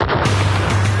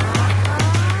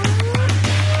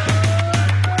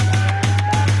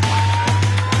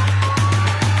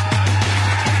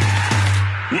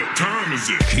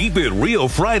Real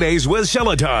Fridays with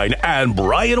Celatine and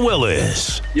Brian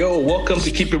Willis. Yo, welcome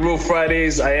to Keep It Real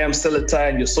Fridays. I am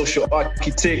Celatine, your social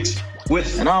architect.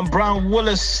 And I'm Brian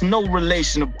Willis, no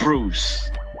relation to Bruce.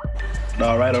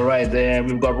 All right. Then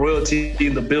we've got royalty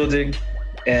in the building,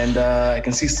 and I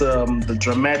can see the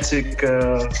dramatic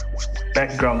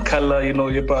background color. You know,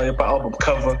 your album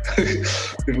cover.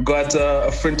 We've got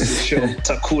a friend to the show,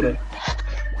 Takura.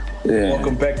 Yeah.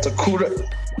 Welcome back, Takura.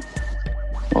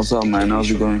 What's up, man?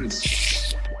 How's it going?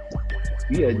 What's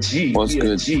good?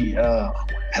 G. I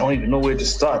don't even know where to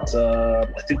start. I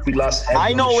think we last had.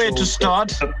 I know where to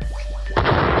start.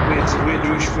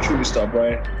 Where should we start,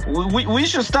 Brian? We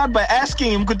should start by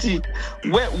asking him, Kuti,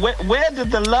 where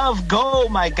did the love go,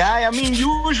 my guy? I mean,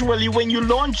 usually when you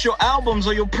launch your albums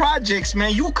or your projects,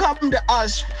 man, you come to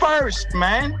us first,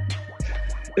 man.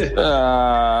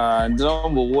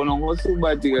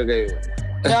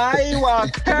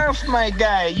 Aiwa, curve, my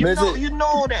guy. You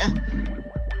know that.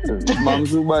 Mam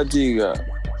Subatiga.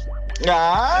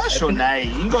 Shonai.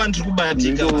 You going to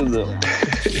Kubatiga.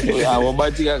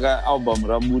 Wabatiga album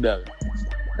Ramuda.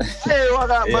 Hey,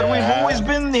 but we've always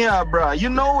been here, bro. You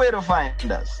know where to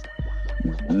find us.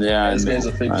 Yeah, this guy's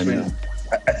a fake friend.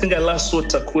 I think I last saw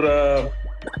Takura,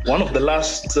 one of the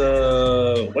last,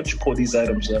 what you call these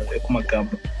items?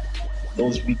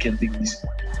 Those weekend things.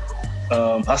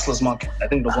 Hustlers Market. I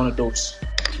think it was one of those.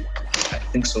 I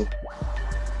think so.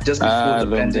 Just before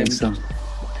the pandemic. So.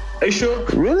 Are you sure?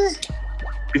 Really?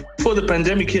 Before the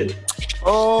pandemic hit.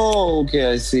 Oh,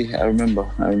 okay. I see. I remember.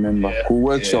 Yeah, Cool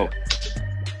workshop.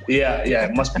 Yeah.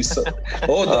 It must be so.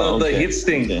 The hits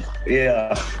thing. Okay.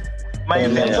 Yeah. My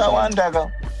friends, I want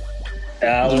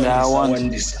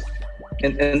this.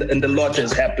 And the lot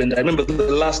has happened. I remember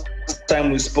the last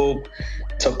time we spoke,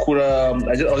 Takura, I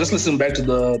was just listening back to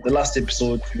the last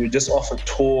episode. You were just off a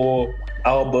tour,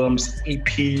 albums,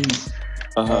 EPs.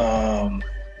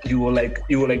 You were like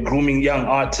grooming young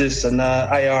artists and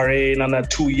IRA and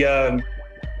Too Young.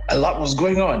 A lot was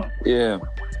going on. Yeah.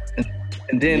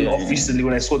 And then recently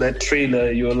when I saw that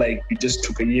trailer, you were like, you just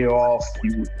took a year off.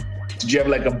 Did you have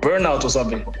like a burnout or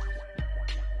something?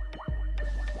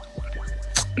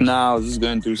 No, I was just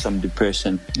going through some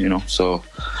depression, so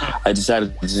I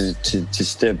decided to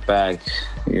step back,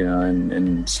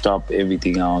 and stop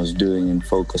everything I was doing and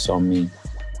focus on me.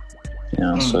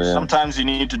 So yeah. Sometimes you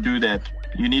need to do that.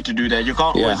 You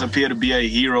can't always appear to be a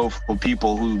hero for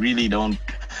people who really don't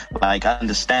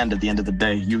understand at the end of the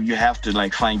day. You have to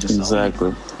find yourself.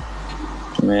 Exactly.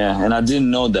 Yeah, and I didn't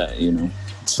know that,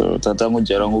 So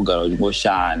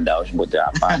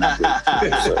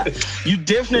you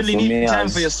definitely need time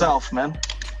for yourself, man.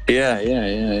 Yeah.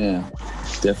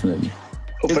 Definitely.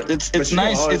 It's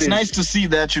nice. It's nice to see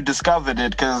that you discovered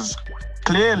it, because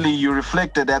clearly you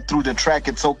reflected that through the track.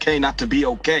 It's okay not to be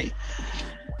okay.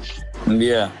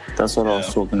 Yeah, that's what I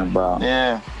was talking about.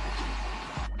 Yeah.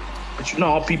 But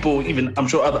how people, even I'm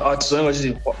sure other artists,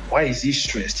 why is he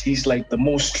stressed? He's like the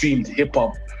most streamed hip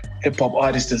hop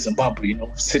artist in Zimbabwe,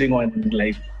 sitting on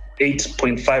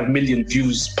 8.5 million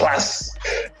views plus,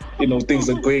 things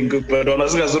are going good. But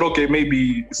honestly, I said, okay,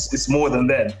 maybe it's more than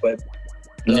that. But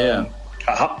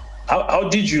how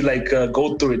did you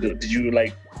go through it? Did you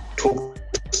talk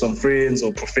to some friends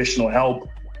or professional help?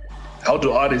 How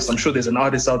do artists? I'm sure there's an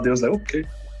artist out there who's like, okay,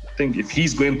 I think if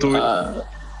he's going through it,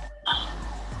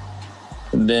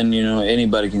 then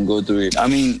anybody can go through it. I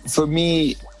mean, for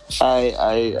me,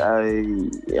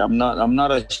 I'm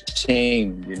not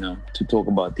ashamed, to talk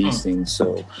about these things.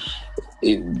 So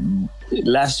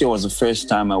last year was the first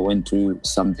time I went through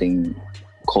something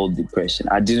called depression.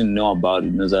 I didn't know about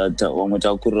it. You thought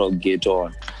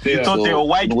they were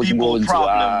white people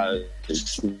problem.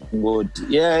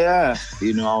 Yeah.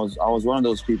 I was one of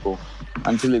those people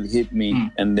until it hit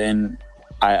me, and then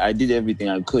I did everything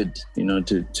I could,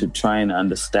 to try and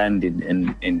understand it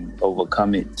and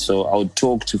overcome it. So I would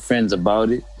talk to friends about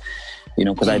it,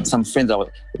 because I had some friends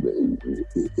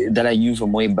that I knew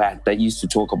from way back that used to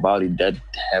talk about it, that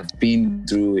have been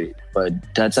through it. But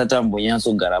so,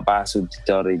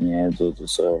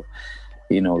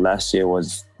 last year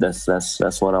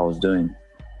that's what I was doing.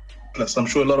 Plus, I'm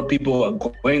sure a lot of people are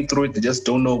going through it. They just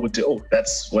don't know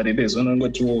that's what it is. When I go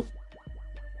to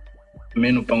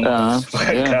that's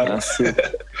true.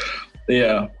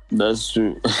 Yeah, that's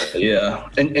true. Yeah,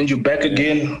 and you're back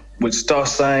again with Star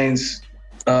Signs.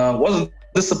 Wasn't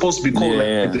this supposed to be called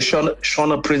the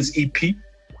Shona Prince EP?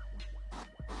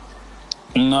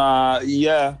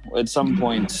 Yeah, at some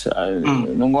point.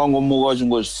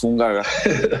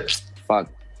 Fuck.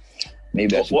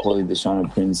 Maybe I should call it the Shona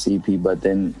Prince EP, but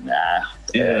then I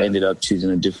ended up choosing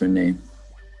a different name.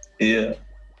 Yeah.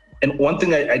 And one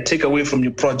thing I take away from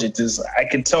your project is I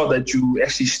can tell that you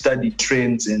actually study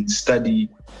trends and study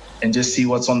and just see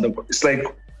what's on the. It's like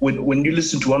when you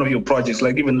listen to one of your projects,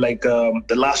 like even like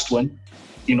the last one,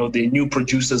 you know, there are new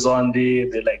producers on there,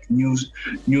 they're like new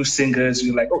singers.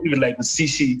 You're like, oh, even like with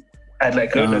CC, I'd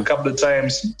like heard a couple of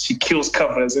times. She kills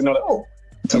covers, and you're like, oh,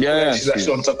 Takura, she's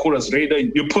actually on Takura's radar.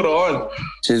 You put her on.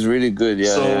 She's really good,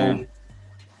 yeah. So, yeah.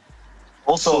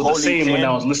 Also, the same when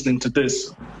I was listening to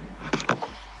this.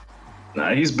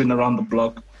 Nah, he's been around the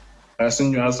block. I have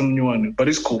some new one, but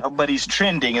it's cool. But he's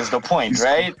trending is the point,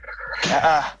 right?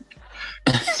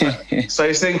 So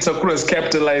you're saying Takura's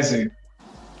capitalizing?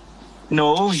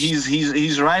 No,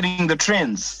 he's riding the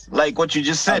trends, like what you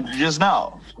just said just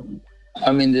now.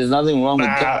 I mean, there's nothing wrong with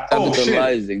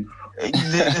capitalizing.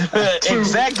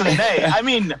 Exactly. Hey, I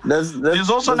mean, there's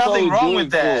also nothing wrong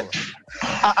with that.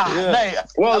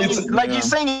 Well, it's like you're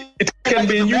saying, it can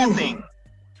be a new thing.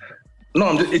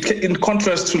 No, in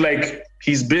contrast to like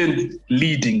he's been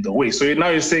leading the way. So now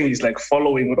you're saying he's like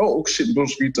following. Oh shit, don't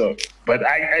speak to. But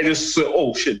I just said,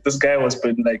 oh shit, this guy has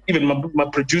been like even my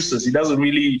producers. He doesn't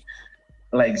really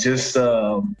like just.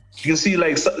 You can see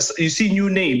like you see new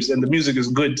names and the music is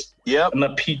good. Yeah. And the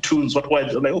P tunes. I'm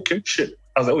like, okay, shit.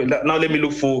 I was like, wait, now let me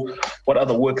look for what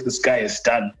other work this guy has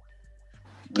done.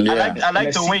 Yeah. I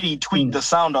like the way he tweaked the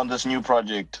sound on this new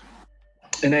project.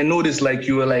 And I noticed like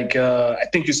you were like, I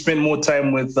think you spent more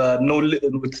time with the No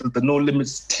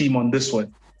Limits team on this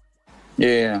one.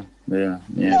 Yeah. No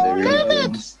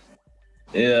Limits.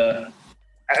 Yeah.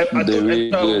 I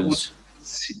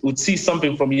would see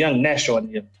something from Young Nash on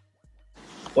here.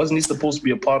 Wasn't he supposed to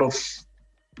be a part of?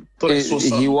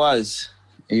 He was.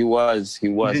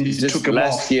 Just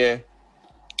last year.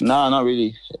 No, not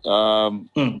really.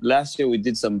 Last year we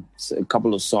did a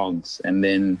couple of songs, and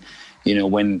then, you know,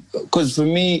 because for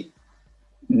me,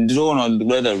 don't know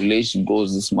where the relationship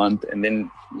goes this month, and then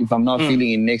if I'm not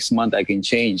feeling it next month, I can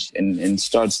change and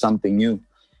start something new.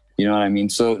 You know what I mean?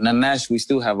 So Nanash, we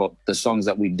still have the songs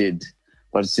that we did,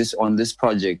 but it's just on this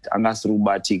project. Angas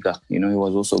Rubatika, you know, he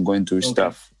was also going through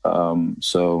stuff.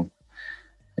 So,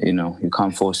 you know, you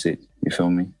can't force it. You feel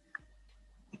me?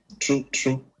 True.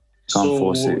 Can't So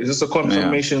force it. Is this a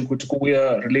confirmation with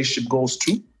where relationship goes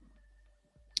to?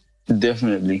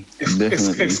 Definitely.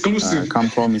 Exclusive. I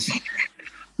can't promise.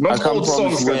 Not old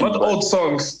songs.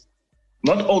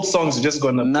 Not old songs. You're just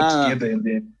gonna put together and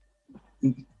then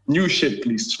new shit,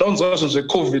 please. Don't watch a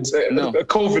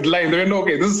COVID line. They're no,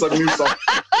 okay, this is a new song.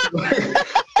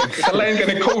 A line can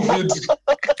a COVID,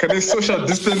 can a social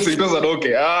distancing? Those are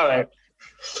okay. All right.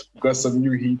 Got some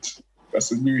new heat.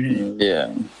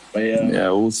 Yeah. But yeah,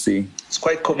 we'll see. It's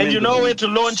quite commendable. And you know where to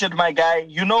launch it, my guy.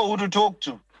 You know who to talk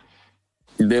to.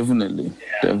 Definitely.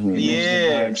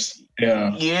 Yeah.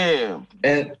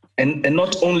 And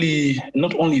not only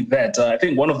that, I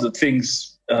think one of the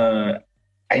things I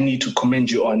need to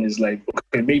commend you on is like,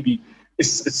 okay, maybe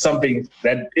it's something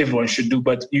that everyone should do,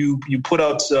 but you put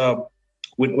out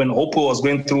when Hopo was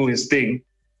going through his thing,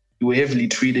 you were heavily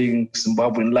treating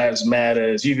Zimbabwean Lives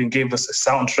Matters. You even gave us a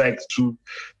soundtrack to,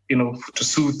 you know, to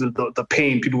soothe the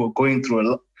pain people were going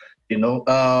through. You know,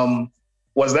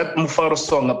 was that Mufaro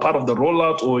song a part of the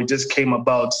rollout, or it just came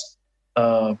about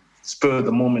spur of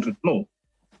the moment with, no,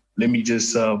 let me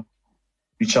just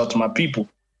reach out to my people?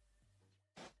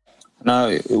 No,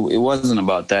 it wasn't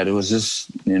about that. It was just,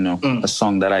 you know, a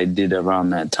song that I did around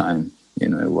that time. You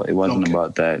know, it wasn't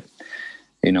about that.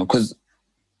 You know, because,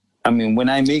 I mean, when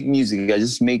I make music, I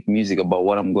just make music about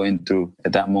what I'm going through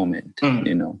at that moment,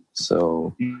 you know.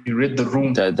 So you read the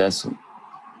room. That's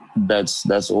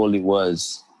all it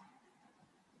was.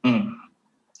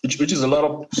 Which is a lot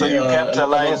of... So you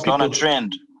capitalized on a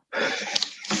trend. I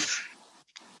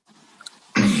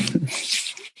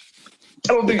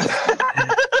don't think...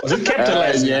 Was it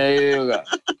capitalized? You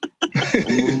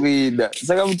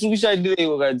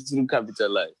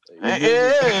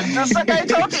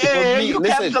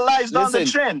capitalized on the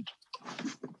trend.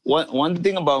 One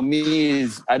thing about me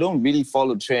is I don't really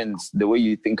follow trends the way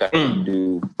you think I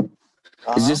do.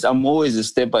 It's just I'm always a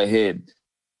step ahead.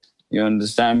 You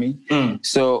understand me?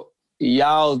 So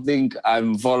y'all think I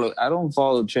don't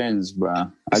follow trends,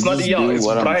 bruh. It's not y'all, it's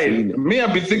Brian. Me,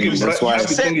 I've been thinking,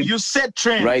 you set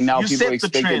trends. Right now, you people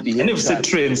expect it to I never said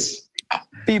trends.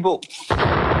 People.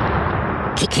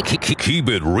 Keep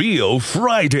It Real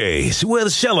Fridays with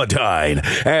Celatine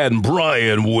and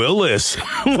Brian Willis.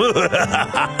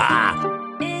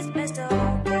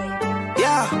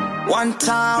 Yeah, one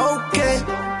time, okay.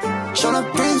 Shona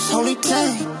Prince, Holy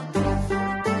Tank.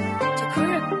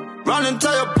 Run and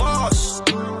tell your boss,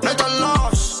 not a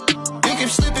loss. You keep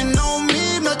sleeping on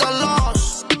me, not a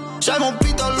loss. Simon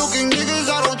Peter looking niggas,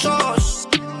 I don't trust.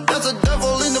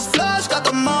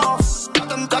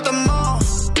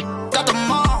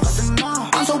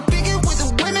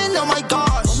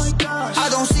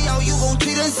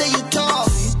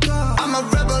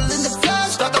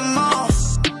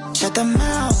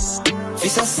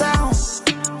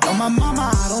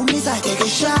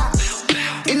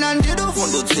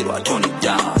 fundo zero, I turn it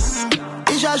down.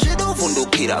 Exagero, fundo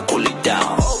kira, cool it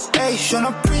down. Hey,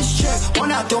 Shona Prince check,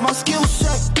 one out on my skill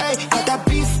set. Hey, got that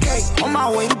beefcake, on my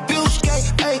way to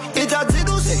Billskate. Hey, it's a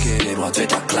diddle, sekere, I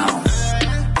take a clown.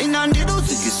 In a needle,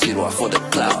 zero for the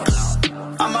cloud.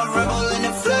 I'm a rebel in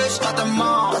the flesh, got them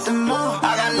all.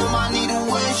 I got no money to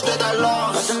wish that I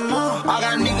lost. I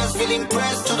got niggas feeling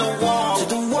pressed to the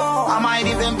wall. I might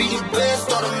even be the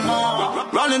best of them all.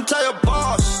 Running to your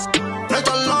boss, make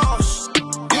a loss.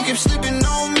 You keep sleeping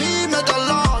on me, make a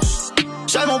loss.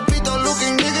 Shame on Peter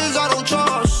looking niggas I don't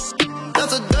trust.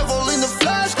 That's a devil in the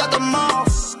flesh, got them all.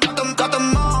 Got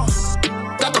them all.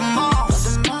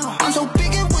 I'm so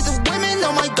picky with the women,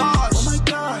 oh my gosh.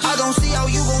 I don't see how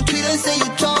you gon' treat and say you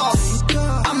tough.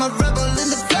 I'm a rebel in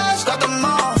the flesh, got them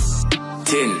all.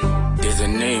 10, there's a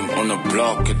name on the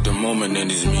block at the moment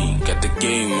and it's me. Got the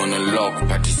game on the lock,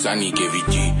 Patisani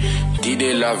KVG.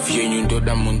 Dide la vie, nyundo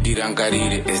da mundira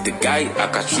ngarire. As the guy,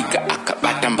 akashika,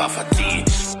 akabatamba fati.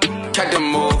 Cut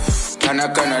them off,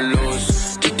 kana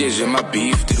lose. Dide my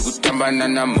beef, did good tamba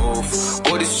na move.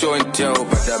 All this show and tell,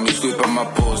 but I miss whip on my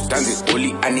post. Tangi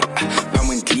oli ani,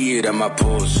 pamun clear my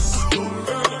post.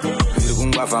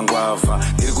 Ngwava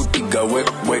ndiri kutiga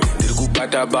work ndiri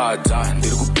kubata bata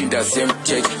ndiri kupinda same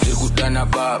check ndiri kudana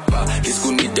baba ndiri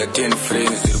kunida 10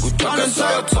 friends ndiri kutaka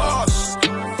sata.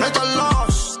 Make a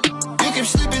loss. You keep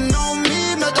sleeping on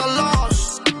me, make a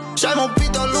loss. Shame on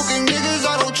Peter looking niggas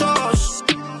I don't trust.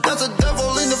 That's a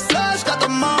devil in the flesh, got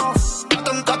them all.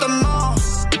 Got them all.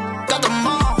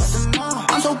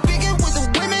 I'm so picky with the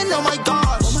women, oh my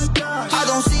gosh. I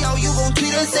don't see how you gon'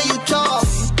 treat and say you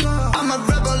tough. I'm a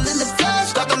rebel in the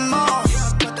flesh, got them all.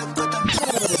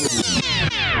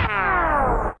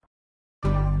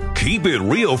 Keep It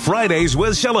Real Fridays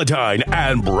with Celatine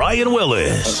and Brian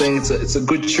Willis. I think it's a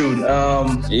good tune.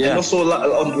 And also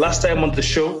last time on the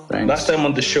show,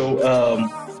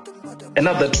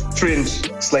 another trend.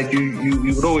 It's like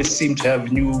you would always seem to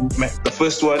have new. The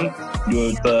first one,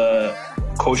 you're the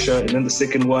Kosher, and then the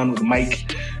second one with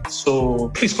Mike. So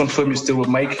please confirm you're still with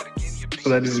Mike, so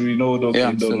that is we know. Yeah,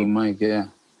 I'm still with Mike. Yeah.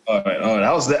 All right.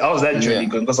 How's that journey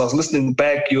going? Because I was listening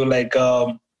back, you're like,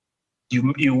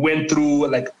 you went through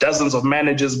like dozens of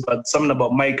managers, but something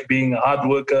about Mike being a hard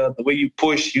worker, the way you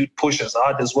push as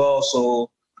hard as well. So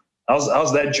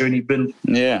how's that journey been?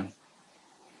 Yeah.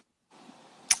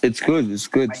 It's good. We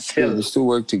still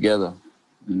work together.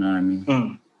 You know what I mean?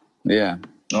 Mm. Yeah.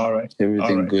 All right.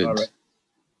 Everything good.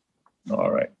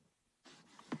 All right.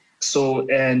 So,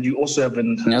 and you also have a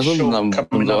show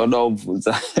coming up.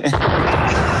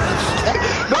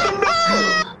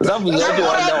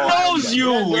 knows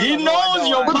you. He knows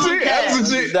your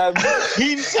podcast.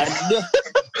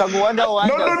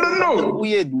 No.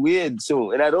 Weird.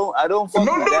 So, and I don't fuck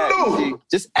with that. No.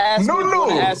 Just ask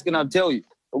me. Ask and I'll tell you.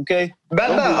 Okay?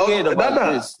 Don't be weird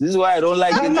about this. This is why I don't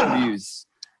like interviews.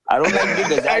 I don't like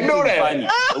niggas. I know that. Funny,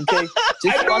 okay?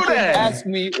 Just fucking ask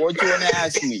me what you want to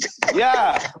ask me.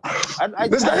 Yeah.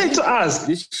 There's nothing to ask.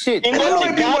 This shit. I don't know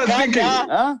what people are thinking.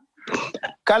 Huh?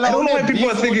 I don't know why people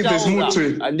are thinking there's more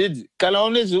to it. I did.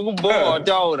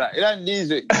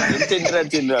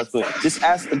 Just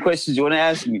ask the questions you want to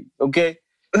ask me, okay?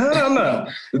 No.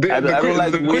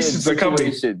 The questions are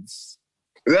coming.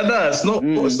 Yeah, it's not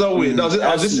weird. I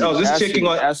was just checking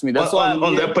on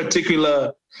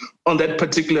that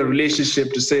particular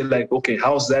relationship to say like, okay,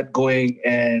 how's that going,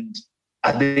 and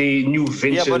are they new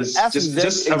ventures? Yeah, but ask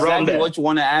just around that. What you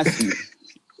want to ask me.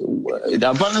 What are you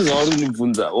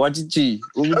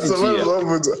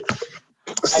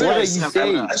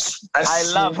saying? I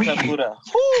love Sakura.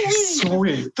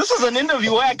 Sweet. This is an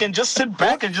interview where I can just sit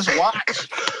back and just watch.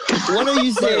 What are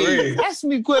you saying? Ask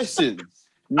me questions.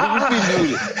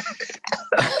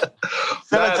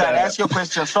 Celatine, ask your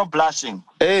question. Stop blushing.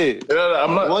 Hey,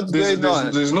 I'm not. What's going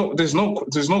on? There's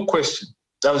no question.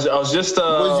 I was just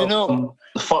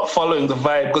following the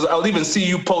vibe, because I'll even see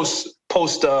you post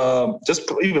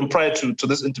just even prior to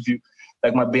this interview,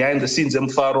 like my behind the scenes,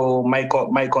 Mfaro,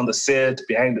 Mike on the set,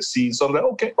 behind the scenes. So I'm like,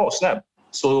 okay, oh snap.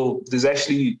 So there's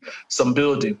actually some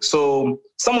building. So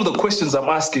some of the questions I'm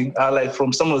asking are like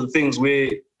from some of the things where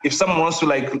if someone wants to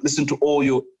like listen to all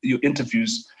your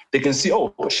interviews, they can see,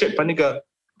 oh shit, panika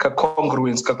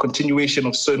congruence, continuation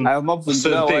of certain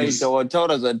things. You're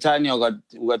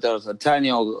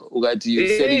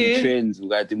setting trends,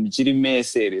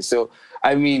 so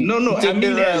I mean, no. I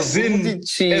mean, as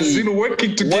in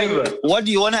working together. What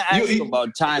do you want to ask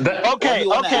about Tanya? Okay. You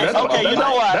know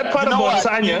what? That part about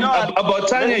Tanya,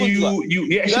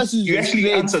 you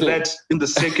actually answered that in the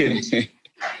second.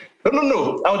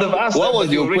 No. I would have asked. What that,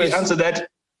 was your question? Answered that.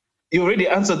 You already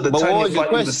answered the Tanya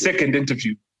part in the second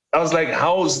interview. I was like,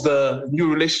 how's the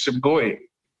new relationship going?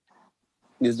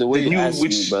 It's the way you ask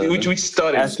me, brother. Which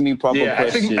started. Ask me proper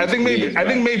questions. I think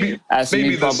maybe ask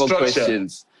me proper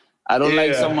questions. I don't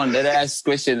like someone that asks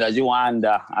questions that you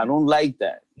wonder. I don't like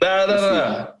that.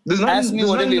 Nah. Ask me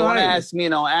whatever you want to ask me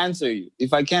and I'll answer you.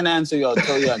 If I can't answer you, I'll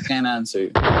tell you I can't answer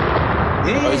you.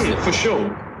 Yeah, for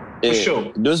sure. For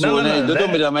sure. Those don't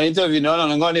my interview. No,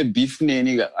 I'm going to beef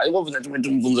nigga.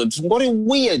 What a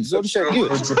weird.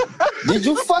 Did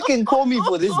you fucking call me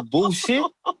for this bullshit?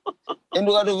 And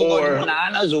I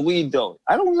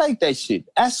don't like that shit.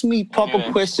 Ask me proper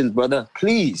questions, brother.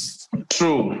 Please.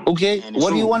 True. Okay?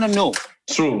 What do you want to know?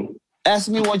 True. Ask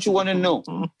me what you want to know.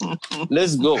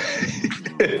 Let's go.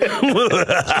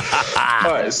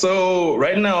 All right. So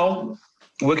right now,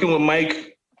 working with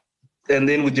Mike and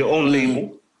then with your own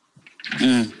label.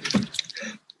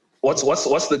 What's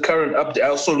the current update? I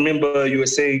also remember you were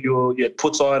saying you had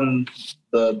put on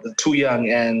the Too Young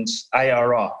and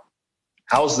IRR.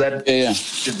 How's that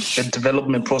the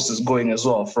development process going as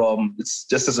well? It's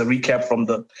just as a recap from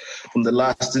the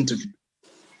last interview.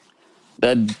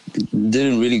 That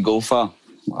didn't really go far.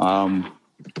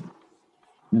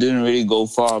 Didn't really go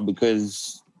far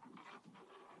because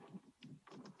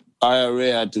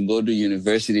IRA had to go to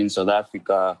university in South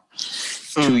Africa.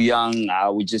 Too young.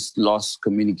 We just lost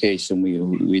communication.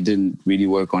 We didn't really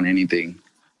work on anything.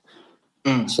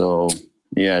 So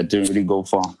yeah, it didn't really go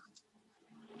far.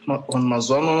 On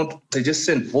Mazono, they just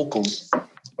sent vocals. I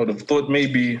would have thought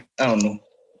maybe, I don't know.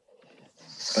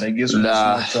 But I guess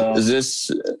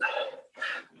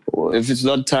if it's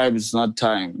not time, it's not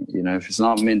time. You know, if it's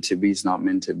not meant to be, it's not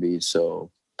meant to be. So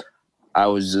I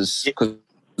was just, because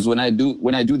when I do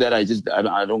that,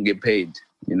 I don't get paid.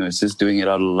 You know, it's just doing it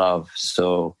out of love.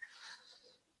 So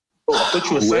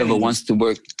whoever wants to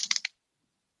work.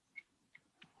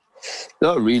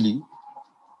 Not really.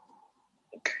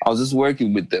 I was just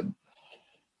working with them.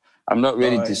 I'm not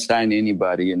ready to sign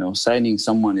anybody, you know. Signing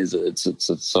someone it's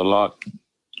a lot.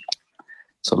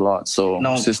 It's a lot. So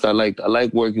it's just I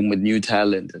like working with new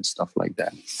talent and stuff like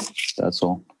that. That's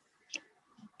all.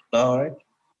 All right.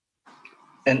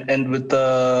 And with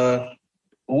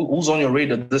who's on your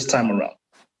radar this time around?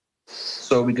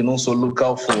 So we can also look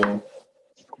out for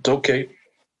okay.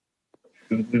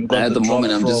 At the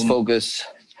moment I'm just focused.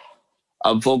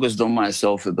 I'm focused on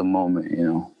myself at the moment, you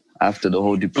know. After the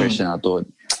whole depression, I thought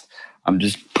I'm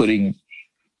doing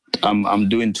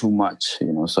too much,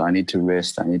 you know, so I need to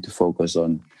rest. I need to focus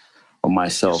on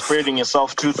myself. You're spreading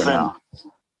yourself too thin.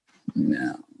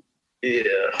 Yeah.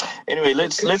 Anyway,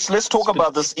 let's talk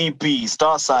about this EP,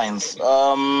 Star Signs.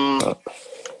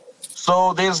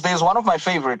 So there's one of my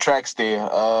favorite tracks there,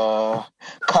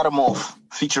 Cut 'Em Off,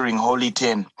 featuring Holy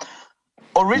 10.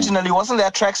 Originally, wasn't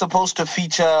that track supposed to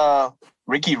feature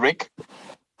Ricky Rick?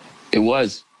 It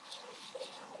was.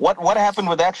 What happened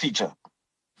with that feature?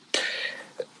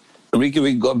 Ricky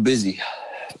Rick got busy,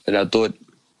 and I thought,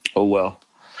 oh well,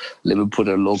 let me put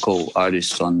a local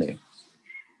artist on there.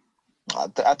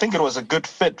 I think it was a good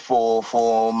fit for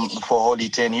Holy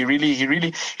 10. He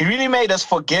really made us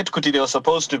forget Kuti there was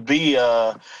supposed to be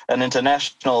an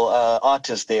international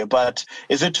artist there. But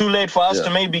is it too late for us to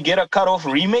maybe get a cut-off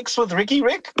remix with Ricky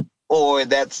Rick, or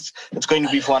it's going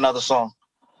to be for another song?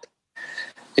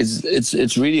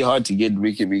 It's really hard to get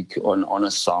Ricky Rick on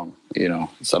a song, you know,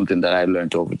 something that I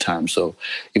learned over time. So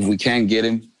if we can get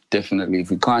him, definitely. If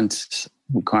we can't,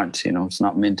 we can't, you know, it's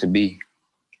not meant to be.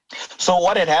 So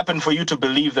what had happened for you to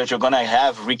believe that you're going to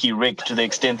have Ricky Rick to the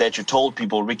extent that you told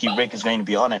people Ricky Rick is going to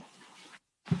be on it?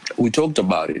 We talked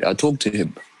about it. I talked to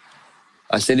him.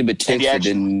 I sent him a text and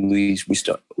then we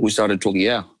started talking,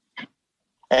 yeah.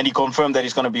 And he confirmed that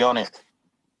he's going to be on it?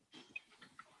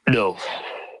 No.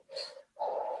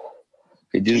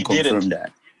 He didn't confirm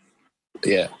that.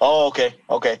 Yeah. Oh,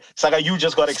 okay. Saka, you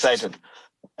just got excited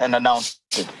and announced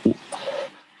it.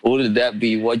 Would that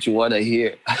be what you want to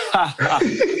hear?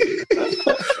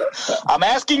 I'm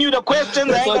asking you the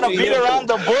questions. I ain't going to beat around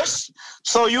the bush.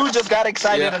 So you just got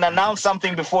excited and announced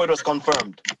something before it was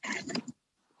confirmed.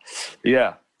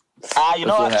 Yeah. You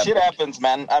know what? Shit happens,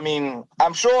 man. I mean,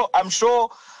 I'm sure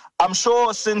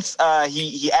since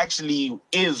he actually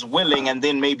is willing and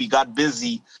then maybe got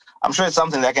busy, I'm sure it's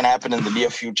something that can happen in the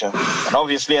near future. And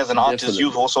obviously, as an artist,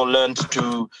 you've also learned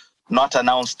to not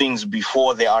announce things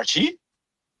before they are cheap.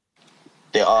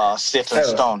 They are set in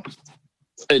stone.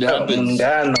 It happens.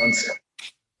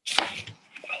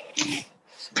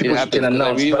 People can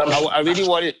announce. I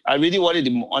really wanted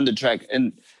him on the track.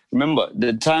 And remember,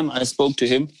 the time I spoke to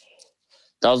him,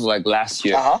 that was like last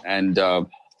year. And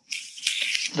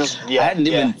I hadn't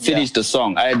even finished the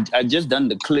song. I just done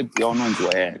the clip. Y'all know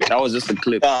what I had. That was just a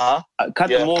clip. Cut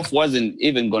Them Off wasn't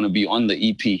even going to be on the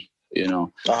EP, you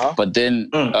know. But then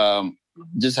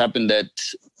just happened that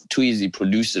Tweezy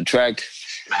produced the track,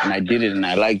 and I did it, and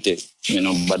I liked it, you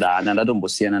know. But I don't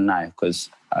because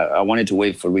I wanted to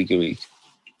wait for Ricky Rick.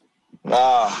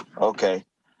 Okay.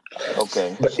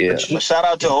 But Shout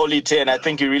out to Holy 10. I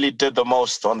think he really did the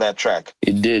most on that track.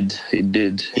 He did. He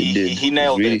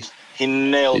nailed it. He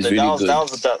nailed it. Really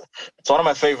It's one of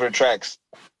my favorite tracks.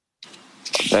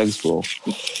 Thanks, bro.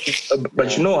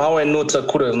 But you know how I know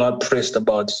Takura is not pressed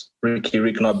about Ricky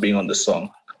Rick not being on the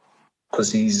song?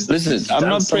 Because I'm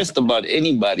not pressed about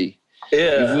anybody.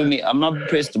 Yeah. You feel me? I'm not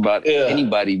pressed about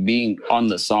anybody being on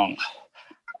the song.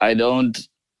 I don't...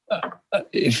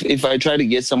 If I try to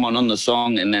get someone on the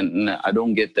song and then I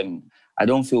don't get them, I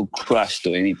don't feel crushed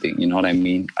or anything. You know what I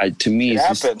mean? To me, it it's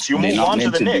happens. Just, you move on to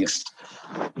the next.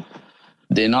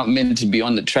 They're not meant to be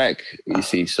on the track, you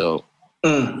see. So,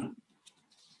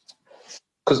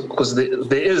 because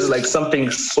there is like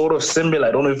something sort of similar.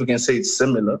 I don't know if we can say it's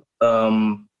similar.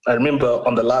 I remember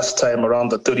on the last time around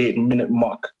the 38-minute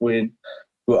mark when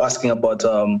we were asking about.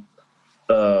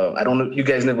 I don't know, you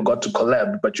guys never got to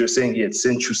collab, but you're saying he had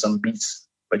sent you some beats,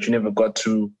 but you never got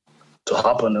to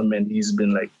hop on them, and he's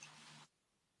been like,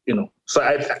 you know. So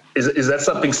is that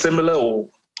something similar or?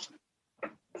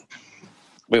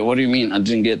 Wait, what do you mean? I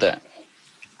didn't get that.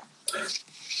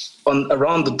 On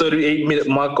around the 38-minute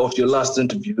mark of your last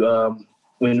interview,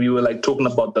 when we were like talking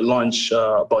about the launch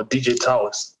about DJ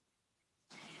Towers,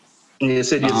 and you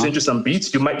said he had sent you some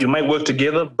beats. You might work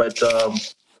together, but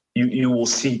you will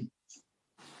see.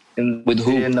 And with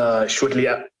who? Then shortly,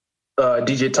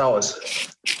 DJ Towers.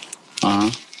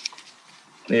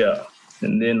 Yeah,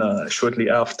 and then shortly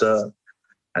after,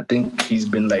 I think he's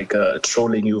been like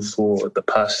trolling you for the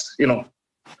past, you know.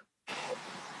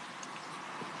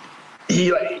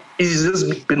 He's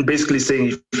just been basically saying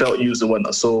he felt you was the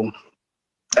winner. So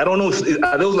I don't know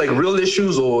are those like real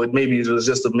issues or maybe it was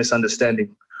just a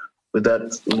misunderstanding with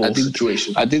that whole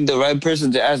situation. I think the right person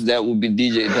to ask that would be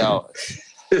DJ Towers.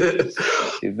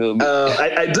 You feel me?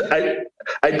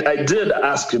 I did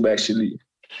ask him actually,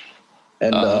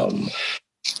 and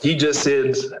he just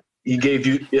said he gave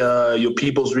you your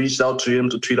peoples reached out to him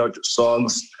to tweet out your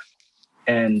songs,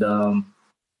 and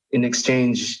in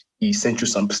exchange he sent you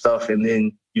some stuff, and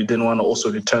then you didn't want to also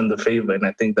return the favor, and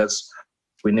I think that's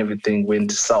when everything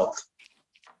went south.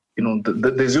 You know,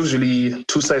 there's usually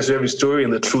two sides to every story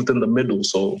and the truth in the middle,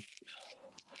 so.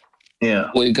 Yeah.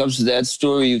 When it comes to that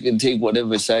story, you can take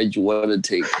whatever side you want to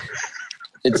take.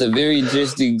 It's a very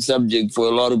interesting subject for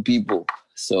a lot of people.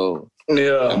 So,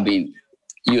 I mean,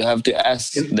 you have to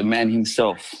ask the man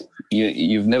himself.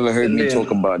 You've never heard me talk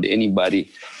about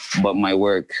anybody but my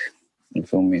work. You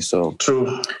feel me? So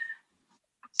true.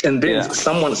 And then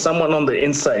someone on the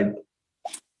inside,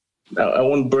 I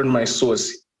won't burn my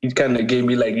source. He kind of gave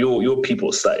me like your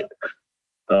people's side.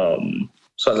 So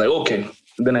I was like, okay.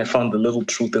 And then I found the little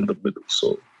truth in the middle.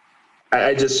 So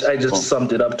I just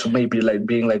summed it up to maybe like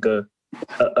being like a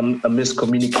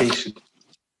miscommunication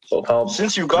of how.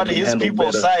 Since you got his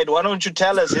people's side, why don't you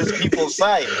tell us his people's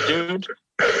side, dude?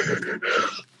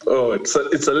 Oh, it's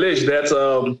alleged that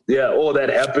all that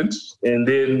happened, and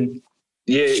then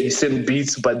he sent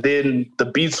beats, but then the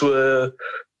beats were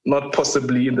not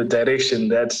possibly in the direction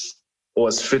that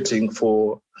was fitting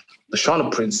for the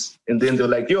Shauna Prince, and then they're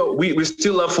like, "Yo, we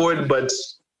still up for it, but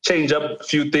change up a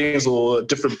few things or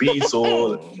different beats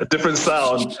or a different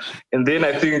sound." And then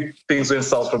I think things went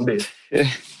south from there.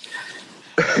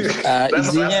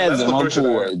 That's my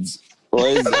words. Yeah.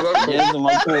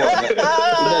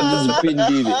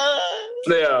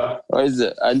 Or is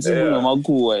it? I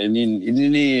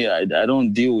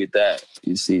don't deal with that.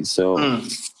 You see, so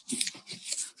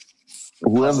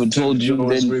whoever told you,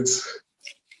 then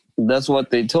that's what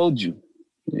they told you.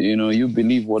 You know, you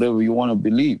believe whatever you want to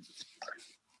believe.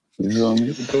 You know what I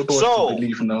mean? So,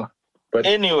 believe now. But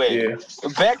anyway,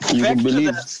 back to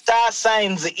the Star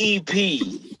Signs EP.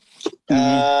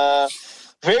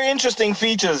 Very interesting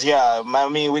features here. I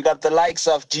mean, we got the likes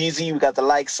of Jeezy, we got the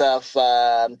likes of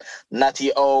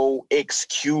Natty O,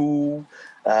 XQ.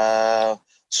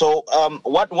 So,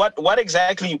 what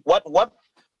exactly?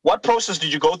 What process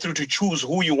did you go through to choose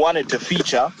who you wanted to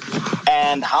feature,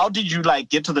 and how did you like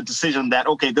get to the decision that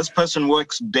okay, this person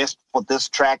works best for this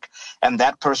track, and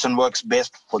that person works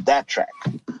best for that track?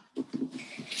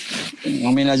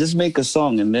 I mean, I just make a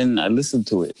song and then I listen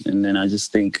to it, and then I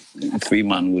just think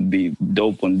Freeman would be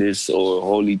dope on this, or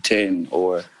Holy 10,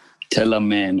 or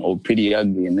Tellerman, or Pretty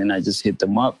Ugly, and then I just hit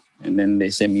them up, and then they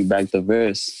send me back the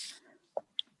verse.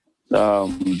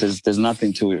 There's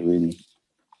nothing to it really.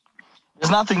 There's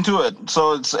nothing to it.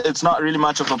 So it's not really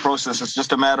much of a process. It's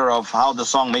just a matter of how the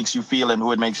song makes you feel and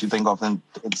who it makes you think of. And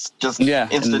it's just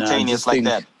instantaneous like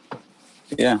that.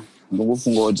 Yeah. Who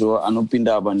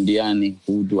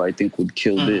do I think would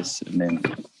kill this? And then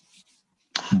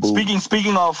boom.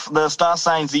 Speaking of the Star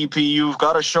Signs EP, you've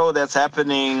got a show that's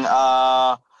happening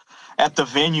at the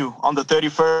venue on the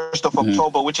 31st of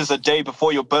October, which is a day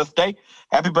before your birthday.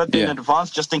 Happy birthday in advance,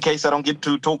 just in case I don't get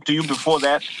to talk to you before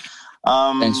that.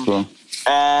 Thanks, bro.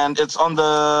 And it's on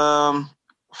the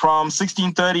from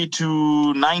 16:30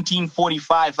 to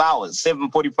 19:45 hours,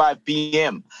 7:45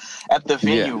 p.m. at the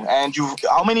venue. Yeah. And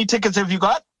how many tickets have you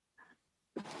got?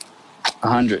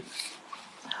 100.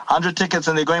 100 tickets,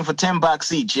 and they're going for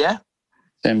 $10 each, yeah?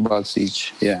 $10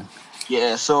 each, yeah.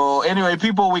 Yeah, so anyway,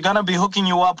 people, we're going to be hooking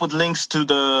you up with links to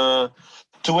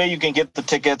where you can get the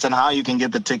tickets and how you can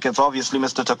get the tickets. Obviously,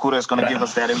 Mr. Takura is going to give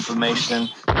us that information.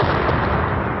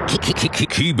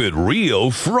 Keep It Real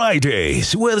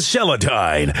Fridays with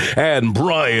Celatine and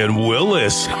Brian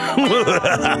Willis.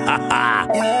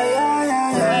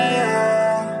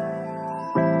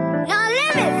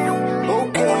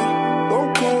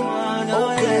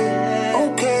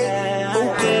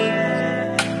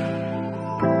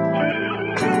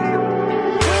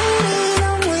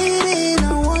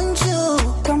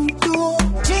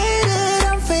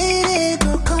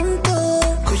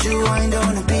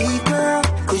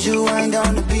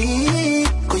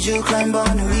 Climb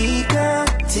on me, girl.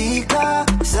 Tika,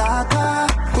 Zaka.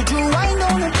 Could you wind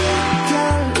on a beat,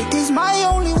 girl? It is my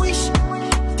only wish.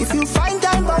 If you find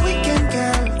time by weekend,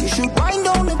 girl, you should wind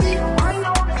on a beat.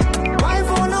 Wine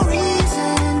for no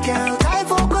reason, girl. Time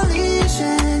for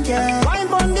collision, yeah.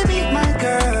 Wine on the beat, my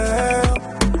girl.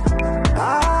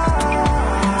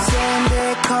 Send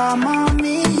a car on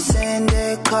me, send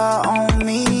a car on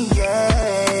me, yeah.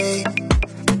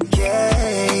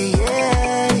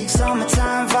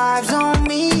 Summertime vibes on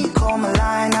me. Call my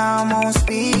line, I'm on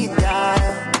speed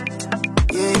dial.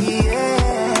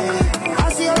 Yeah.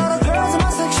 I see a lot of girls in my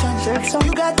section.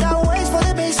 You got that waist for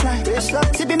the baseline.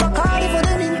 Sipping Bacardi for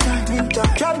the meantime.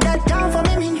 Drop that down for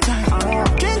me meantime.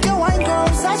 Drink your wine, girl,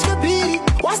 such the beauty.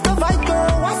 What's the vibe,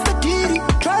 girl? What's the beauty?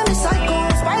 Drive me psycho,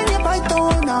 spine your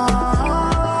python. I'm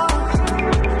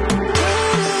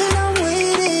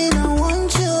waiting, I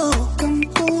want you. Come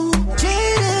through.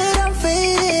 Jaded, I'm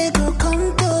faded, girl,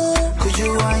 come through. Could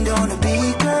you wind on the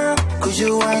beat, girl? Could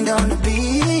you wind on the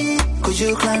beat? Could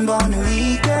you climb on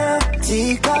me, girl?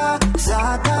 Tika,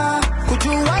 Zaka. Could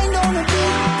you wind on the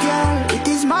beat, girl? It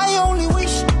is my only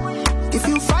wish. If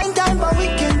you find time by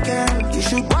weekend, girl, you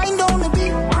should wind on the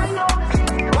beat.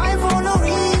 Wine for no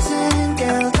reason,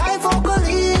 girl. Time for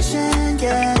collision,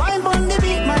 yeah. Wine on the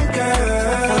beat, my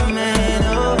girl. Man,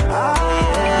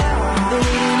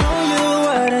 Baby, know you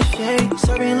what a shame.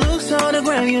 Serving looks on the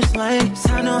ground, you slain.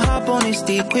 Time to hop on this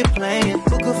deep, quit playing.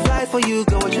 Book a flight for you,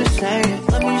 go what you're saying.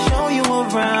 Let me show you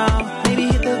around.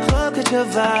 Maybe hit the club, catch your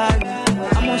vibe.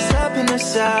 I'm what's up in the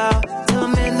south. Tell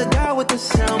them in the guy with the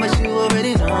sound, but you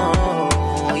already know.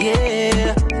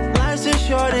 Yeah, life's too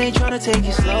short, ain't tryna take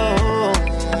it slow.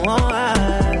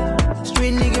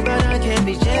 Street nigga, but I can't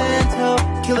be gentle.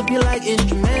 Kill a beat like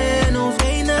instrumentals.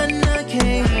 Ain't nothing I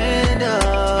can't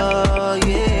handle.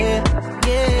 Yeah.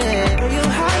 Girl, you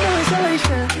high, no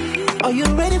isolation. Are you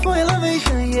ready for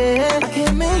elevation? Yeah, I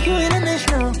can make you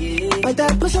international. Like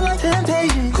that pussy like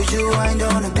temptation. Could you wind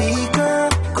on the beat, girl?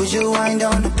 Could you wind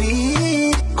on the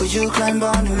beat? Could you climb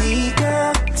on me,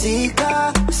 girl?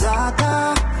 Tika,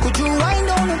 Zaka. Could you wind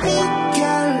on the beat,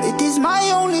 girl? It is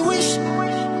my only wish.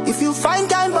 If you find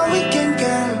time by weekend,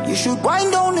 girl, you should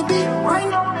wind on the beat.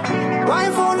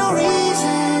 Wine for no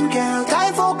reason, girl.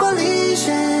 Time for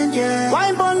collision, yeah.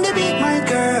 Wine on the beat, my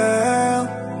girl.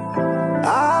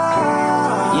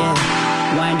 Yeah,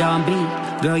 wind on beat.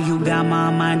 Girl, you got my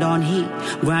mind on heat.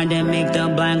 Grind and make the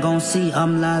blind gon' see.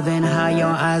 I'm loving how your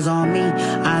eyes on me.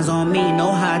 Eyes on me,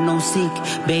 no hide, no seek.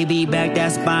 Baby, back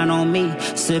that spine on me.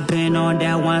 Sipping on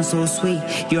that wine so sweet.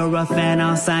 You're a fan,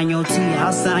 I'll sign your T.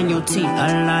 I'll sign your T,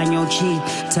 align your cheek.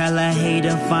 Tell a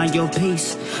hater, find your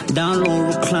peace. Down low,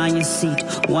 recline your seat.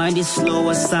 Wind it slow,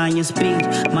 assign your speed.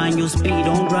 Mind your speed,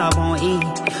 don't drive on E.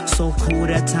 So cool,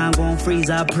 that time gon'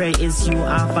 freeze. I pray it's you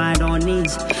I find on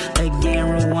knees. Again,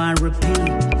 rewind, repeat.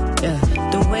 Yeah.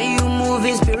 The way you move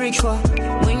is spiritual.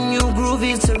 When you groove,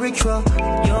 it's a ritual.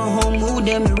 Your whole mood,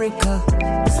 a miracle.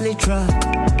 It's literal.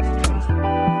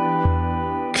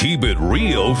 Keep It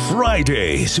Real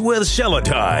Fridays with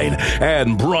Celatine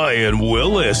and Brian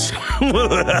Willis.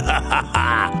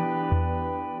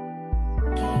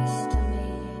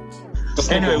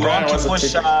 Anyway, we want to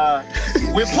push.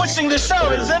 We're pushing the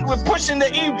show, isn't it? We're pushing the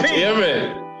EP. Yeah,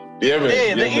 man. Yeah,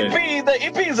 the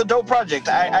EP is a dope project.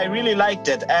 I really liked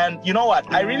it, and you know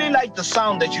what? I really liked the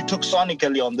sound that you took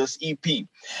sonically on this EP,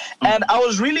 and I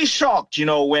was really shocked. You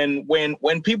know,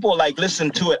 when people like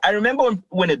listened to it. I remember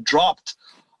when it dropped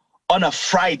on a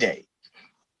Friday,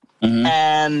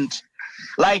 and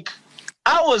like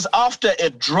hours after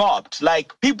it dropped,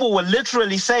 like people were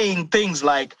literally saying things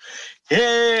like,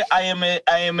 "Hey, I am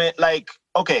a," like,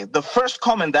 okay. The first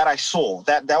comment that I saw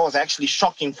that was actually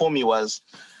shocking for me was,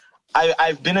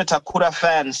 I've been a Takura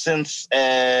fan since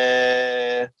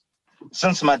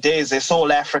my days at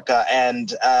Soul Africa, and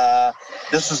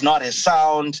this is not his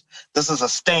sound. This is a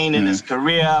stain in his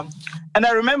career. And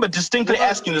I remember distinctly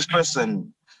asking this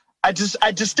person, I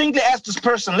distinctly asked this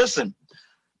person, listen,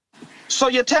 so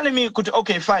you're telling me,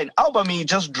 okay, fine, album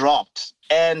just dropped,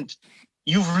 and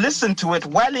you've listened to it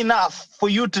well enough for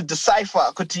you to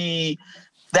decipher,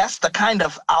 that's the kind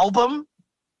of album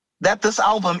that this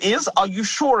album is? Are you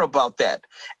sure about that?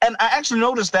 And I actually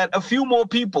noticed that a few more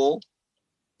people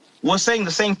were saying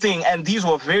the same thing, and these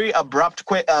were very abrupt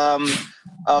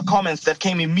comments that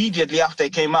came immediately after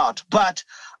it came out. But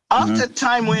after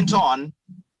time went on,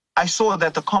 I saw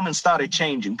that the comments started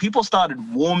changing. People started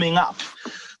warming up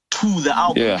to the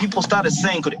album. Yeah. People started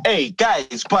saying, hey,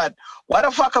 guys, but why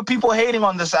the fuck are people hating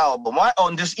on this album? Why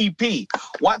on this EP?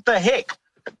 What the heck?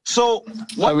 So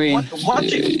what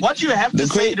do you have to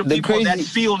say to people that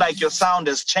feel like your sound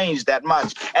has changed that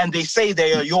much and they say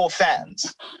they are your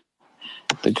fans?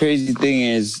 The crazy thing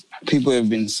is people have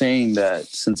been saying that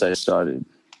since I started.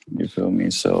 You feel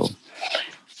me? So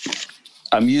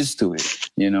I'm used to it.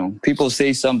 You know, people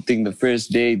say something the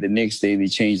first day, the next day they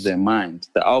change their mind.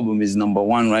 The album is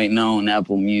 #1 right now on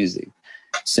Apple Music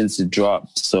since it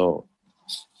dropped. So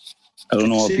I don't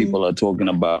know what people are talking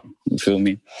about. You feel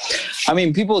me? I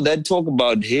mean, people that talk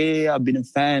about, hey, I've been a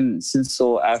fan since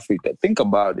Soul Africa. Think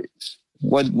about it.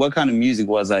 What kind of music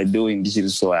was I doing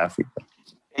since Soul Africa?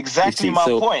 Exactly my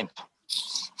point.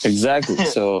 Exactly.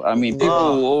 So, I mean,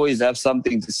 people will always have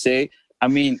something to say. I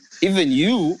mean, even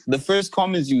you, the first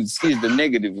comments you would see is the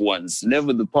negative ones,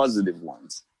 never the positive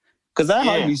ones. Because I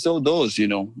hardly saw those, you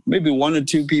know. Maybe 1 or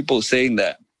 2 people saying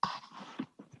that.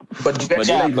 But do you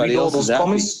actually read all those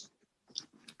comments?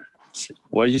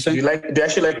 What did you say? Do you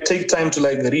actually take time to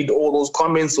read all those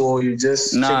comments, or you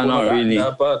just not really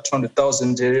about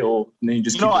 200,000 or then you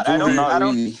just keep it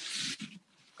moving?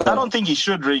 I don't think he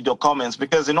should read your comments,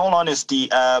 because in all honesty,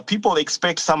 people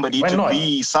expect somebody to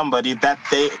be somebody that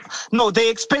they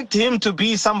expect him to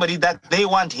be somebody that they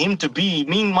want him to be.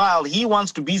 Meanwhile, he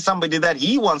wants to be somebody that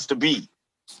he wants to be.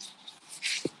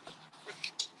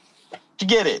 You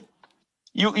get it?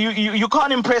 You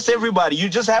can't impress everybody. You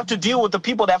just have to deal with the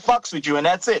people that fucks with you, and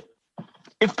that's it.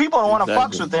 If people don't want to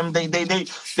fucks with him,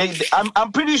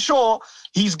 I'm pretty sure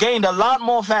he's gained a lot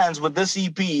more fans with this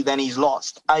EP than he's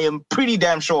lost. I am pretty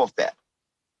damn sure of that.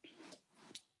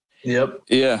 Yep.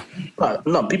 Yeah.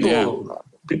 No,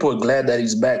 people are glad that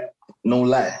he's back. No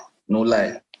lie.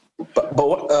 But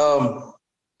what,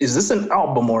 is this an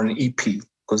album or an EP?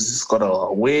 Because it's got a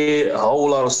whole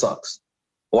lot of sucks.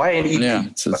 Why an EP? Yeah,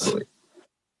 by the way?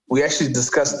 We actually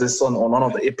discussed this on one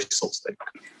of the episodes.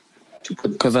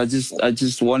 Because I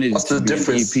just wanted what's it to the be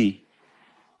difference? an EP.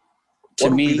 To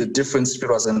what me, would be the difference if it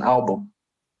was an album?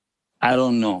 I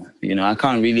don't know. You know, I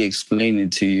can't really explain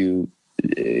it to you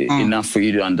enough for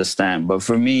you to understand. But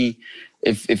for me,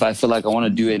 if I feel like I want to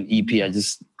do an EP, I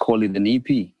just call it an EP.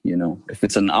 You know, if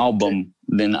it's an album,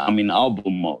 then I'm in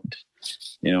album mode.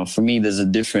 You know, for me, there's a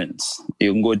difference.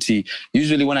 You can go to,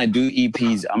 usually when I do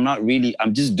EPs,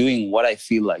 I'm just doing what I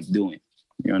feel like doing.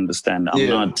 You understand? I'm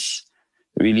not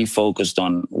really focused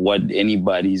on what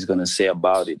anybody's going to say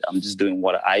about it. I'm just doing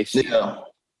what I feel. Yeah.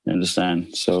 You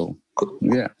understand? So,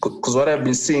 yeah. Because what I've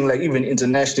been seeing, even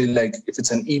internationally, if it's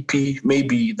an EP,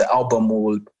 maybe the album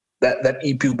will, that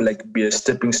EP will be a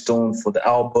stepping stone for the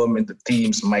album, and the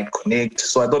themes might connect.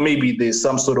 So I thought maybe there's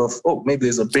some sort of, maybe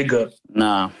there's a bigger...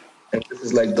 Nah. And this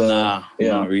is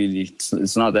not really.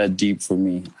 It's not that deep for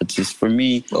me. It's just, for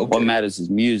me, what matters is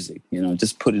music. You know,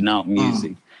 just putting out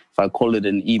music. If I call it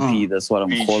an EP, that's what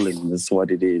I'm calling. That's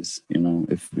what it is. You know,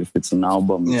 if it's an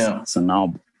album, it's an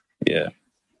album. Yeah.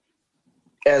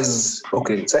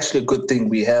 It's actually a good thing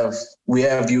we have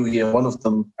you here. One of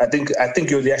them, I think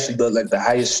you're actually the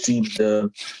highest streamed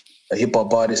hip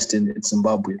hop artist in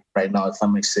Zimbabwe right now, if I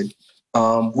may say.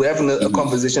 We're having a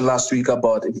conversation last week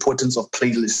about the importance of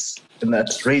playlists in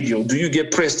that radio. Do you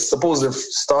get pressed? Suppose if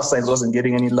Star Signs wasn't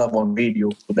getting any love on radio,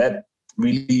 would that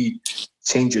really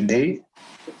change your day?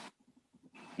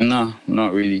 No,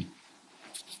 not really.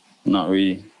 Not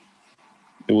really.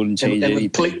 It wouldn't change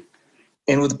anything.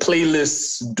 And with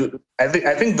playlists, I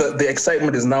think the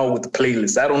excitement is now with the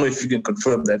playlist. I don't know if you can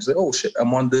confirm that. Say, oh shit,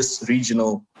 I'm on this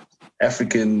regional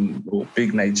African or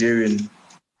big Nigerian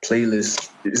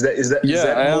playlist. Is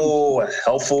that more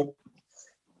helpful?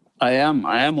 I am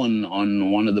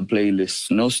on one of the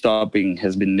playlists. No Stopping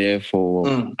has been there for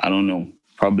I don't know,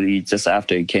 probably just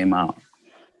after it came out.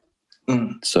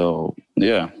 So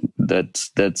yeah,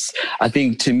 that's I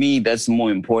think to me that's more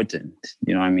important.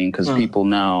 You know what I mean? Because people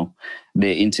now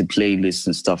they're into playlists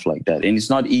and stuff like that, and it's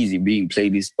not easy being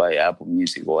playlist by Apple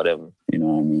Music or whatever. You know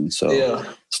what I mean? So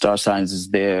Star Signs is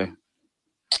there.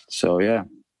 So yeah.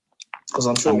 Because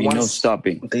I'm sure No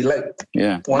Stopping. They like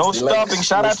No Stopping.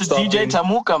 Shout out to DJ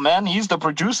Tamuka, man. He's the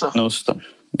producer. No Stop.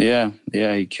 Yeah,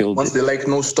 he killed once it. They like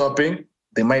No Stopping,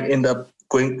 they might end up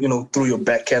going, through your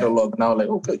back catalog now, like,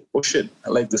 okay, oh shit, I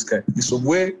like this guy. He's so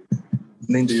weird. And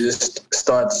then they just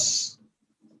start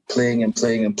playing and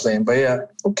playing and playing. But yeah,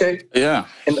 okay. Yeah.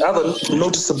 And other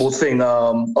noticeable thing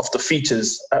of the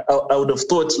features, I would have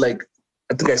thought, like,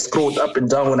 I think I scrolled up and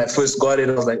down when I first got it.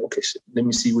 I was like, okay, shit, let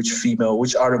me see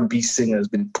which R&B singer has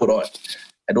been put on.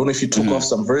 I don't know if you took off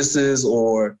some verses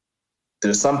or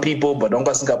there's some people, but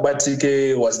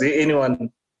was there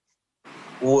anyone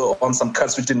who were on some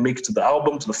cuts which didn't make it to the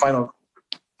album, to the final?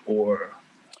 Or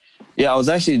yeah, I was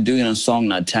actually doing a song,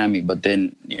 Not Tammy, but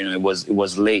then it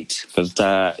was late because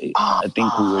I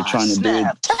think we were trying to do it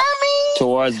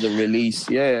towards the release.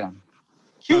 Yeah.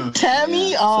 You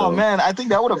Tammy? Oh man, I think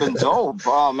that would have been dope.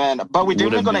 Oh man, but we're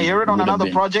definitely gonna hear it on another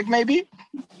project, maybe.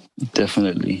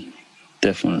 Definitely.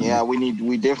 Yeah,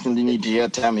 we definitely need to hear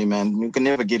Tammy, man. You can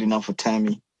never get enough of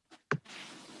Tammy. You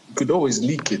could always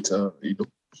leak it, a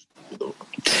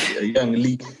young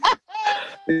leak.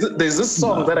 There's this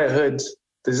song that I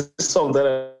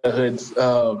heard.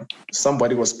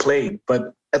 Somebody was playing,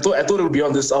 but I thought it would be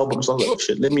on this album. So I was like, oh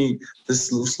shit,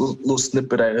 this little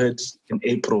snippet I heard in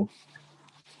April.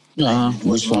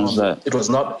 Which one's that? It was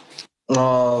not.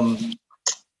 It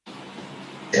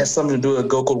has something to do with a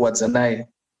girl called Wadzanai.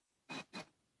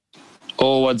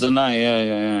 Oh, Wadzanai,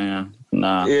 yeah.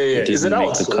 Nah. Yeah. Is it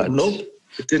out? Nope.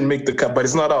 It didn't make the cut, but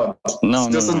it's not out. No,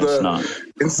 it's just it's not.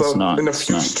 In a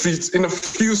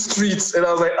few streets, and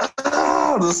I was like,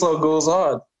 this song goes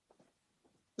hard.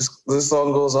 This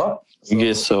song goes hard. I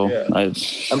guess so. Yeah. I'm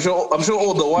sure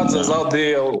all the ones that's out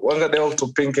there, one got them to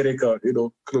Pink Erika,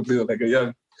 could be like a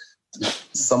young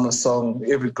summer song.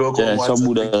 Every girl called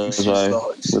she's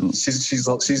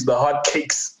the hot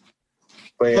cakes.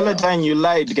 Valentine, you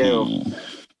lied, girl.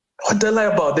 What did I lie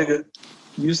about, nigga?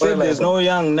 You said there's no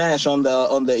Young Nash on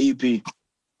the EP.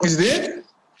 Is there?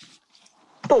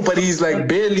 No, but he's like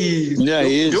barely. Yeah,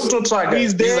 he is. He's there.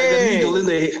 He's like a needle in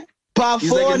the.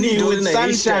 Parfoni with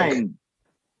Sunshine.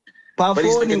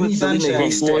 Parfoni with Sunshine.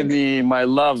 Parfoni, my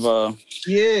lover.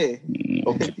 Yeah.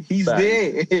 Okay. He's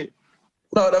there.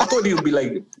 No, I thought he would be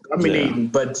like dominating,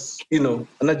 but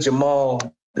not Jamal.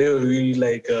 They were really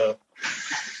like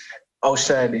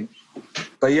outshining.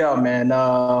 But yeah, man,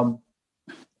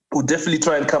 we'll definitely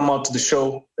try and come out to the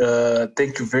show.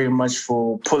 Thank you very much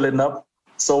for pulling up.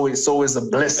 It's always a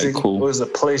blessing. Cool. Always a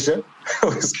pleasure.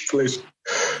 Always a pleasure.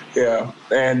 Yeah,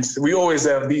 and we always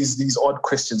have these odd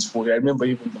questions for you. I remember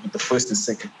even with the first and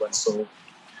second one. So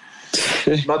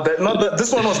not that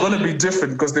this one was going to be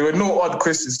different because there were no odd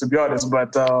questions, to be honest.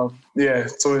 But yeah,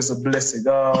 it's always a blessing.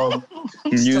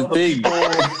 You think?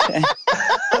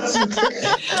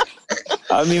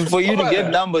 I mean, for you to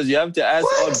get numbers, you have to ask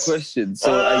odd questions.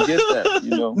 So I get that, I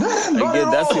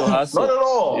get that's your hustle. Not at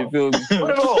all.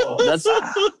 Not at all.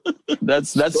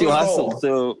 That's your hustle.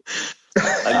 So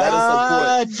I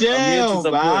gotta support. Damn, I'm here to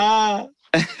support.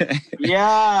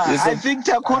 Yeah, I think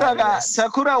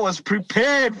Sakura was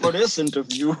prepared for this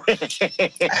interview.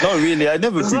 Not really. I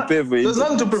never prepared for it. There's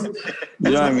nothing to prepare.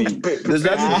 You know what I mean? There's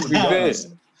nothing to prepare.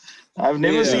 I've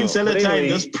never seen Celatine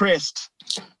this pressed.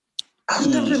 I've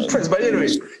never been impressed. But anyway,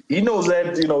 he knows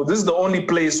that, this is the only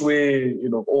place where,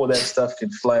 all that stuff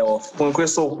can fly off.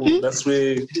 That's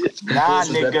where... Nah,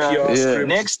 nigga.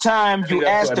 Next time you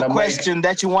ask the question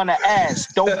that you want to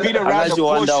ask, don't beat around the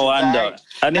bush.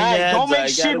 Don't make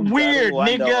shit weird,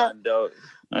 nigga.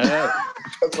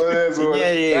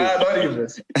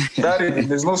 Not even.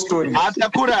 There's no story.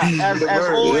 Takura, as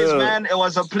always, man, it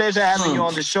was a pleasure having you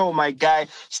on the show, my guy.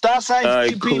 Star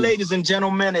Signs EP, ladies and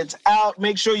gentlemen, it's out.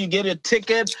 Make sure you get a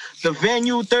ticket. The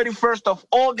venue, 31st of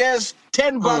August,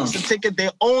 $10 a ticket.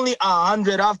 They're only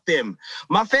 100 of them.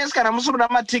 My fans can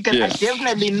my ticket. I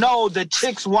definitely know the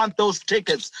chicks want those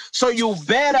tickets. So you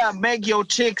better make your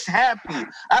chicks happy.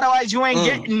 Otherwise, you ain't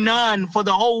getting none for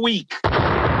the whole week.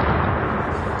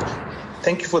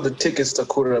 Thank you for the tickets,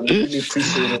 Takura. We really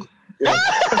appreciate it.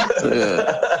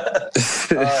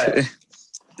 All right.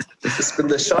 It's been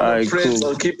the Shauna Prince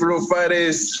on Keep It Real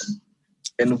Fridays.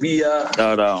 And we are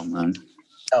out, man.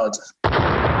 Out.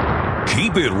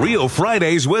 Keep It Real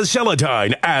Fridays with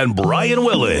Celatine and Brian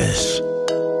Willis.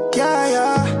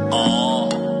 Yeah.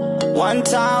 One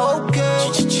time, okay.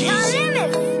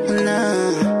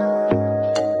 Nah.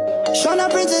 Shauna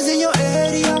Prince is in your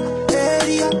area. Yeah.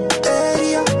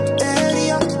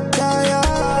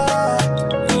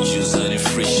 Usually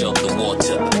fresh out the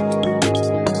water.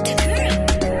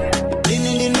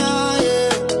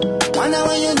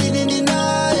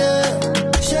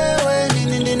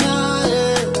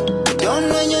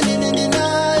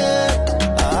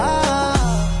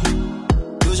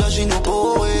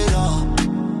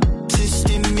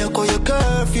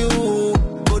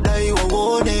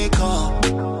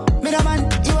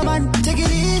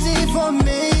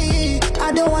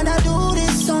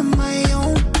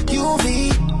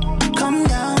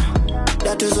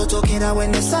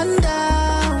 When the sun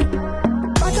down,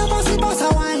 pasa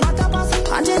wine.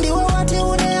 Until you what you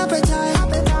would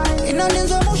appetite. In a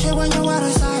lens of motion when you are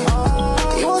aside.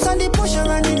 He was on the push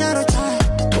running out of time.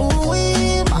 Ooh,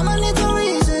 mama needs a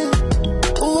reason.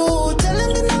 Ooh, tell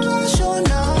him the never show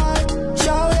now.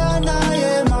 Chow ya na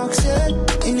ye maxen.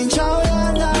 In chow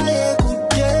ya na ye good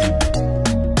day.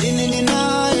 In na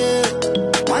ye.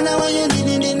 Wanda when you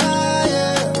in na ye.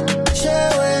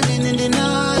 Share when in na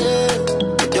ye.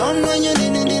 Don't when you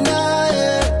in na ye.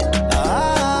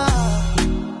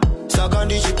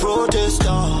 Second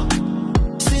protester.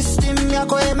 System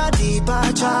yako ema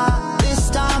departure. This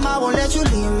time I won't let you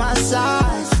leave my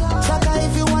side. Saka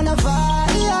if you wanna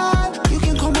vibe, you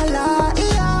can come alive.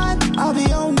 I'll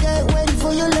be on deck waiting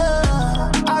for your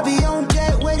love. I'll be on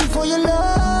deck waiting for your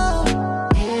love.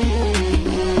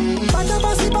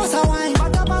 Pasa wine.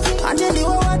 Until you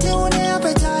what you want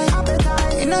appetite.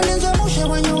 In a lens of motion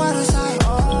when you are aside.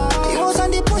 He was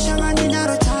on the push and running out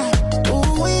of time.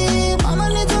 Ooh, mama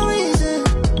needs a reason.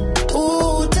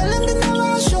 Ooh, tell him the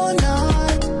never show now.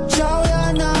 Chow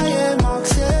ya na ye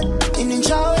maxed. In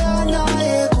chow ya na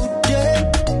ye good day.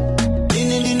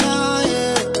 In na ye.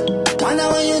 Wanda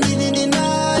when you in na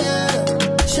ye.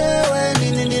 Share when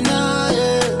in na ye.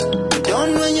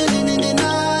 Don't when you in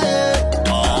na ye.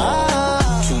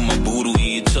 Chuma buru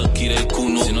ichakire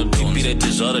kuno zinotipire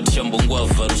tezvara tichambongwa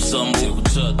varusambo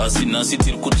asi nhasi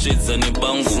tiri kutsvedza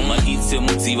nebangu mahitse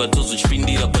mudziva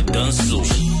tozochipindira padanso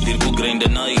ndiri kugrinda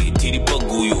naye tiri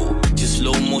paguyo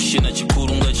chislow motion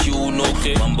achikurunga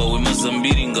chiunoke mamba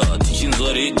wemazambiringa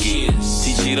tichinzwa rege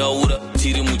tichiraura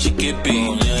tiri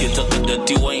muchikepe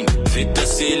ketakadati wine veta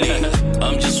sele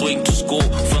I'm just waiting to score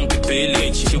funky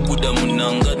pele chichibuda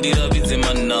munanga ndiravidze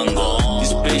mananga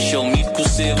special meat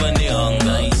kuseva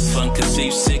nehanga funky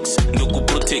safe sex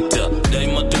ndokuprotecta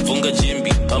daima tobvonga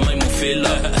jembi amai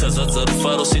mufela tazadza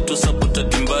rufaro setosapota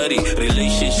dimbari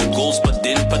relationship goals but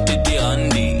then patete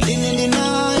handi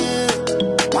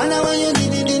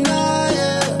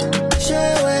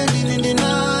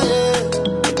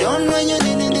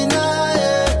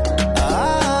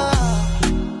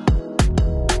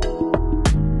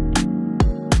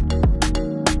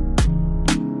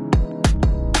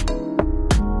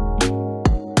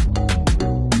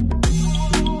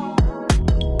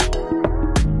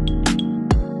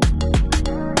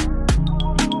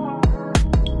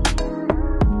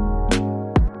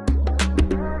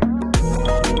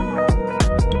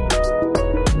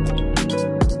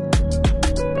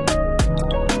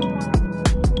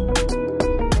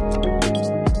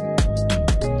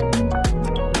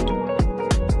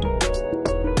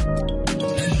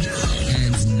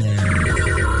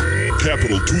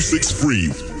Capital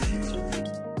 263.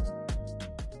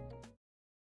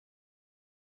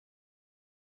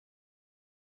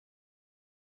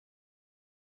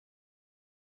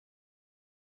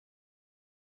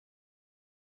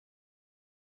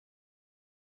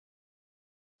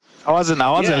 I wasn't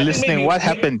listening. What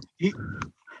happened? He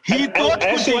thought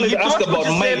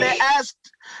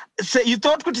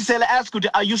Kutisela asked,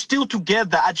 are you still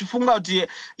together?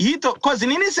 He thought, because in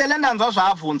Sela ndanzwa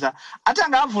zvaavhunza.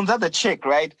 Atanga avhunza the chick,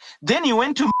 right? Then he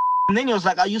went to and then he was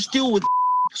like, are you still with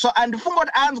so and funga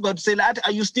kuti anzwa kuti Sela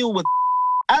are you still with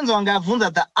anzwa anga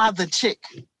avhunza the other chick.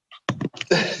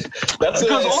 That's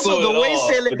because also the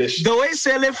way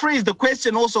Sele phrased the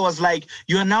question also was like,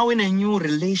 you are now in a new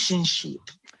relationship.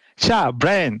 Cha,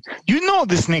 Brian, you know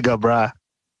this nigga, bruh.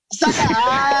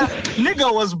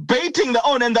 Nigga was baiting the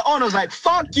owner, and the owner was like,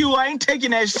 fuck you, I ain't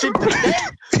taking that shit today.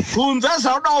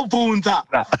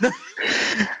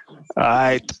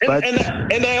 Alright, but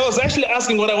and I was actually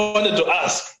asking what I wanted to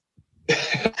ask.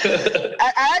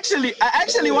 I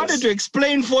actually wanted to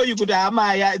explain for you,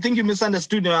 I think you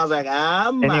misunderstood me. I was like,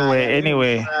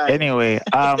 Anyway,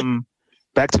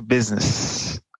 back to business.